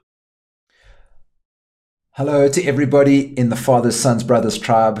Hello to everybody in the Fathers, Sons, Brothers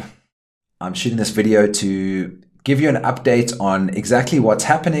tribe. I'm shooting this video to give you an update on exactly what's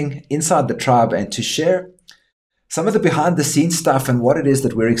happening inside the tribe and to share some of the behind the scenes stuff and what it is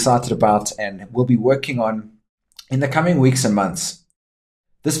that we're excited about and we'll be working on in the coming weeks and months.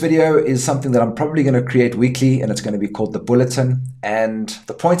 This video is something that I'm probably going to create weekly, and it's going to be called the Bulletin. And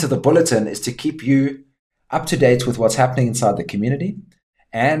the point of the Bulletin is to keep you up to date with what's happening inside the community,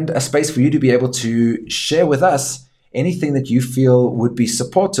 and a space for you to be able to share with us anything that you feel would be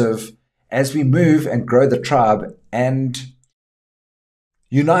supportive as we move and grow the tribe and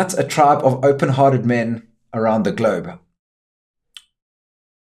unite a tribe of open-hearted men around the globe.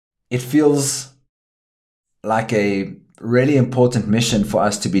 It feels like a really important mission for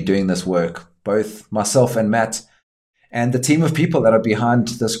us to be doing this work. Both myself and Matt and the team of people that are behind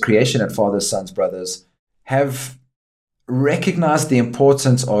this creation at Fathers, Sons, Brothers have recognize the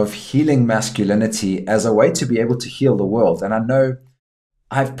importance of healing masculinity as a way to be able to heal the world. And I know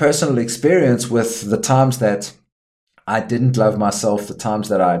I have personal experience with the times that I didn't love myself, the times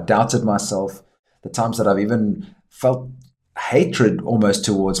that I doubted myself, the times that I've even felt hatred almost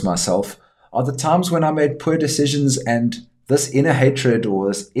towards myself, are the times when I made poor decisions, and this inner hatred or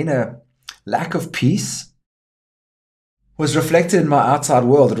this inner lack of peace was reflected in my outside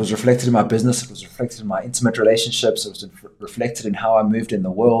world. It was reflected in my business. It was reflected in my intimate relationships. It was reflected in how I moved in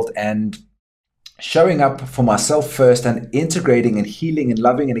the world. And showing up for myself first and integrating and healing and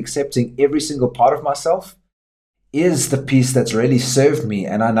loving and accepting every single part of myself is the piece that's really served me.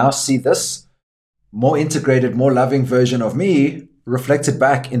 And I now see this more integrated, more loving version of me reflected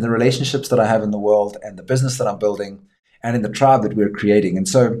back in the relationships that I have in the world and the business that I'm building and in the tribe that we're creating. And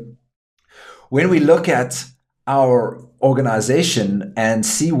so when we look at our organization and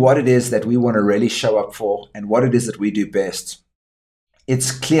see what it is that we want to really show up for and what it is that we do best,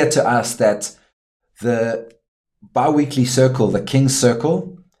 it's clear to us that the bi-weekly circle, the King's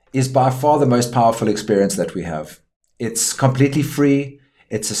Circle, is by far the most powerful experience that we have. It's completely free.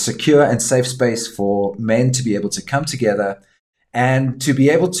 It's a secure and safe space for men to be able to come together and to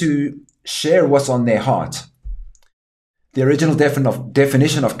be able to share what's on their heart. The original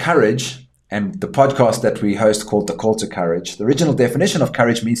definition of courage, and the podcast that we host called The Call to Courage, the original definition of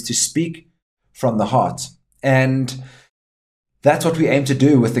courage means to speak from the heart. And that's what we aim to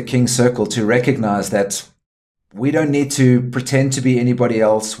do with the King's Circle, to recognize that we don't need to pretend to be anybody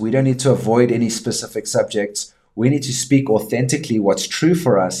else. We don't need to avoid any specific subjects. We need to speak authentically what's true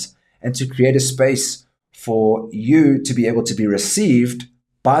for us and to create a space for you to be able to be received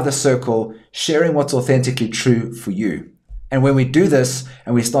by the circle, sharing what's authentically true for you. And when we do this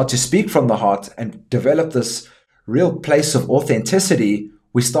and we start to speak from the heart and develop this real place of authenticity,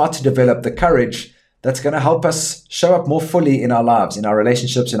 we start to develop the courage that's going to help us show up more fully in our lives, in our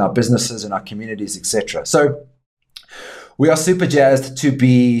relationships, in our businesses, in our communities, etc. So we are super jazzed to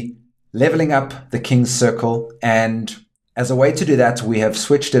be leveling up the King's Circle. And as a way to do that, we have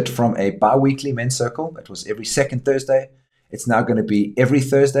switched it from a bi-weekly men's circle that was every second Thursday. It's now going to be every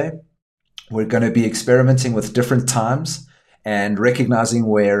Thursday. We're going to be experimenting with different times and recognizing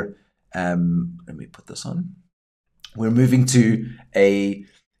where, let me put this on. We're moving to a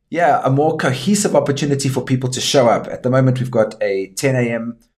more cohesive opportunity for people to show up. At the moment, we've got a 10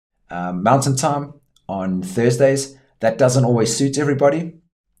 a.m. Mountain time on Thursdays. That doesn't always suit everybody.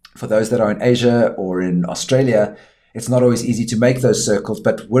 For those that are in Asia or in Australia, it's not always easy to make those circles,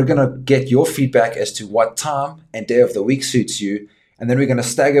 but we're going to get your feedback as to what time and day of the week suits you. And then we're going to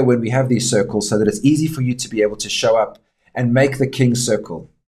stagger when we have these circles so that it's easy for you to be able to show up and make the King's Circle.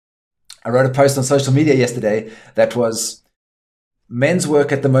 I wrote a post on social media yesterday that was, men's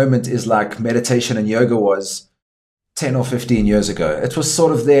work at the moment is like meditation and yoga was 10 or 15 years ago. It was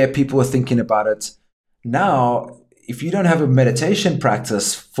sort of there. People were thinking about it. Now, if you don't have a meditation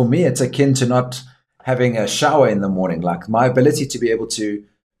practice, for me, it's akin to not having a shower in the morning. Like, my ability to be able to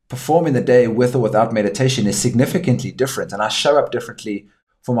perform in the day with or without meditation is significantly different. And I show up differently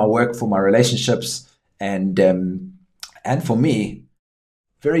for my work, for my relationships, and for me,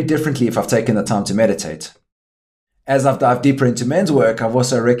 very differently if I've taken the time to meditate. As I've dived deeper into men's work, I've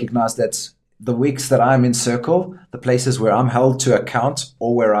also recognized that the weeks that I'm in circle, the places where I'm held to account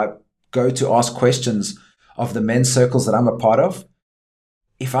or where I go to ask questions of the men's circles that I'm a part of,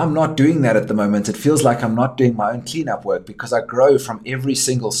 if I'm not doing that at the moment, it feels like I'm not doing my own cleanup work because I grow from every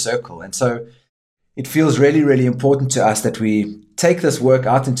single circle. And so it feels really, really important to us that we take this work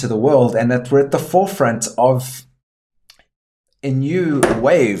out into the world and that we're at the forefront of a new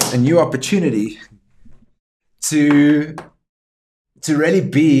wave, a new opportunity to really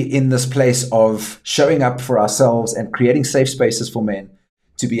be in this place of showing up for ourselves and creating safe spaces for men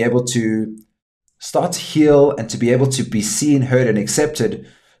to be able to start to heal and to be able to be seen, heard, and accepted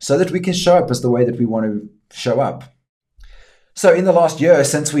so that we can show up as the way that we want to show up. So in the last year,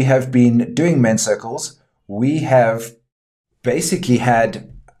 since we have been doing men's circles, we have basically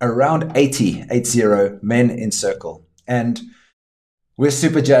had around 80 men in circle. And we're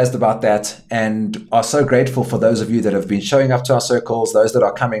super jazzed about that and are so grateful for those of you that have been showing up to our circles, those that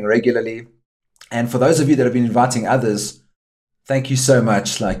are coming regularly. And for those of you that have been inviting others, thank you so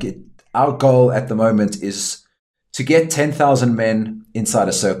much. Our goal at the moment is to get 10,000 men inside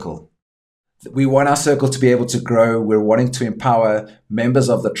a circle. We want our circle to be able to grow. We're wanting to empower members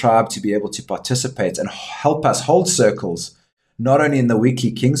of the tribe to be able to participate and help us hold circles, not only in the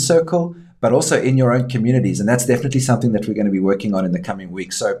weekly King's Circle, but also in your own communities. And that's definitely something that we're going to be working on in the coming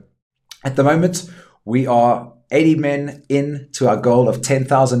weeks. So at the moment, we are 80 men into our goal of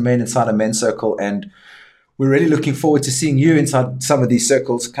 10,000 men inside a men's circle. And we're really looking forward to seeing you inside some of these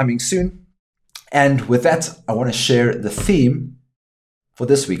circles coming soon. And with that, I want to share the theme for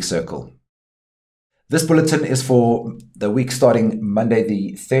this week's circle. This bulletin is for the week starting Monday,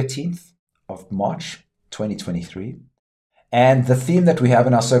 the 13th of March, 2023. And the theme that we have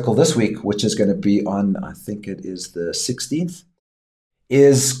in our circle this week, which is going to be on, I think it is the 16th,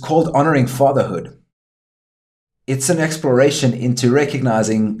 is called Honoring Fatherhood. It's an exploration into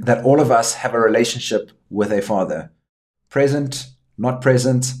recognizing that all of us have a relationship with a father. Present, not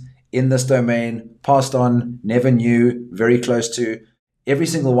present, in this domain, passed on, never knew, very close to. Every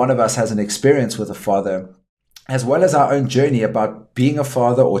single one of us has an experience with a father, as well as our own journey about being a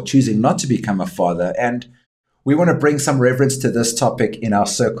father or choosing not to become a father. And we want to bring some reverence to this topic in our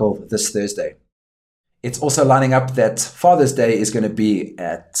circle this Thursday. It's also lining up that Father's Day is going to be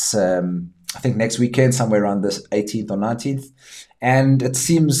at, I think, next weekend, somewhere around this 18th or 19th. And it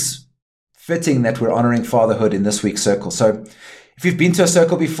seems fitting that we're honoring fatherhood in this week's circle. So if you've been to a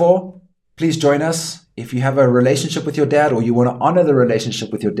circle before, please join us. If you have a relationship with your dad or you want to honor the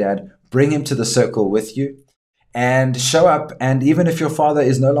relationship with your dad, bring him to the circle with you and show up. And even if your father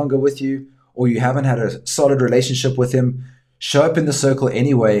is no longer with you or you haven't had a solid relationship with him, show up in the circle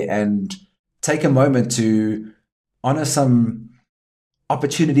anyway and take a moment to honor some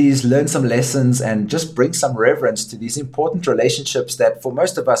opportunities, learn some lessons, and just bring some reverence to these important relationships that for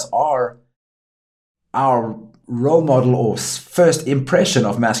most of us are our role model or first impression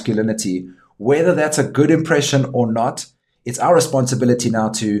of masculinity. Whether that's a good impression or not, it's our responsibility now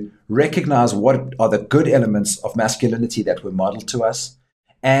to recognize what are the good elements of masculinity that were modeled to us.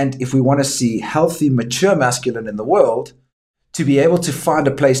 And if we want to see healthy, mature masculine in the world, to be able to find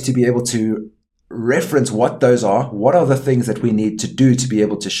a place to be able to reference what those are, what are the things that we need to do to be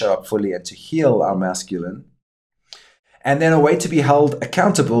able to show up fully and to heal our masculine. And then a way to be held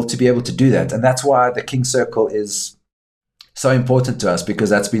accountable to be able to do that. And that's why the King Circle is so important to us, because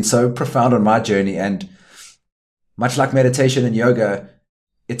that's been so profound on my journey. And much like meditation and yoga,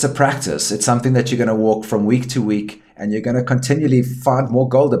 it's a practice. It's something that you're going to walk from week to week, and you're going to continually find more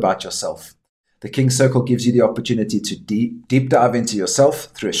gold about yourself. The King Circle gives you the opportunity to deep dive into yourself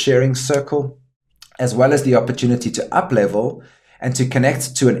through a sharing circle, as well as the opportunity to up level and to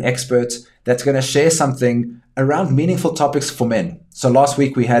connect to an expert that's going to share something around meaningful topics for men. So last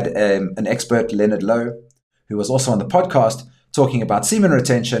week we had an expert, Leonard Lowe, who was also on the podcast talking about semen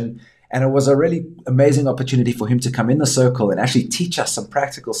retention. And it was a really amazing opportunity for him to come in the circle and actually teach us some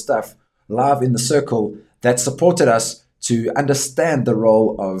practical stuff live in the circle that supported us to understand the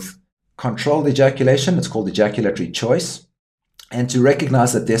role of controlled ejaculation. It's called ejaculatory choice. And to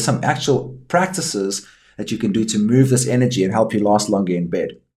recognize that there's some actual practices that you can do to move this energy and help you last longer in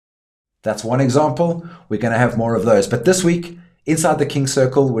bed. That's one example. We're going to have more of those. But this week, inside the King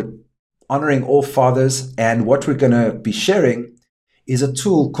Circle, we're honoring all fathers. And what we're going to be sharing is a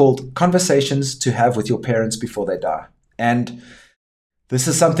tool called Conversations to Have with Your Parents Before They Die. And this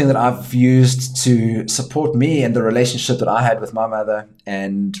is something that I've used to support me and the relationship that I had with my mother.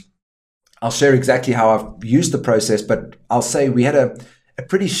 And I'll share exactly how I've used the process, but I'll say we had a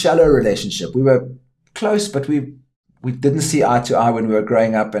pretty shallow relationship. We were close, but we didn't see eye to eye when we were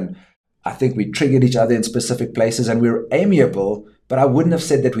growing up. And I think we triggered each other in specific places, and we were amiable, but I wouldn't have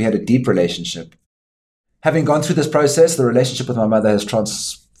said that we had a deep relationship. Having gone through this process, the relationship with my mother has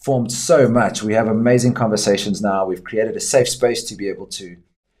transformed so much. We have amazing conversations now. We've created a safe space to be able to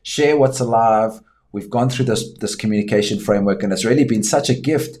share what's alive. We've gone through this communication framework, and it's really been such a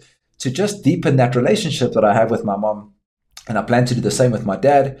gift to just deepen that relationship that I have with my mom. And I plan to do the same with my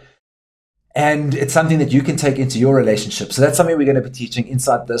dad. And it's something that you can take into your relationship. So that's something we're going to be teaching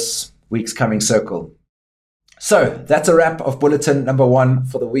inside this week's coming circle. So that's a wrap of bulletin number 1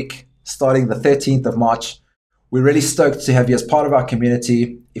 for the week starting the 13th of March. We're really stoked to have you as part of our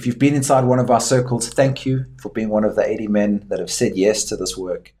community. If you've been inside one of our circles, thank you for being one of the 80 men that have said yes to this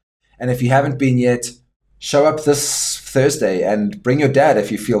work. And if you haven't been yet, show up this Thursday and bring your dad if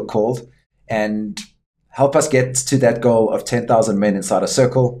you feel called, and help us get to that goal of 10,000 men inside a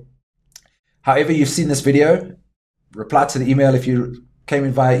circle. However you've seen this video, reply to the email if you came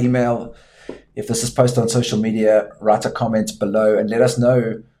in via email. If this is posted on social media, write a comment below and let us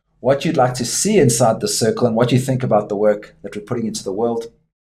know what you'd like to see inside the circle and what you think about the work that we're putting into the world.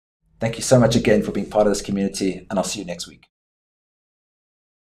 Thank you so much again for being part of this community, and I'll see you next week.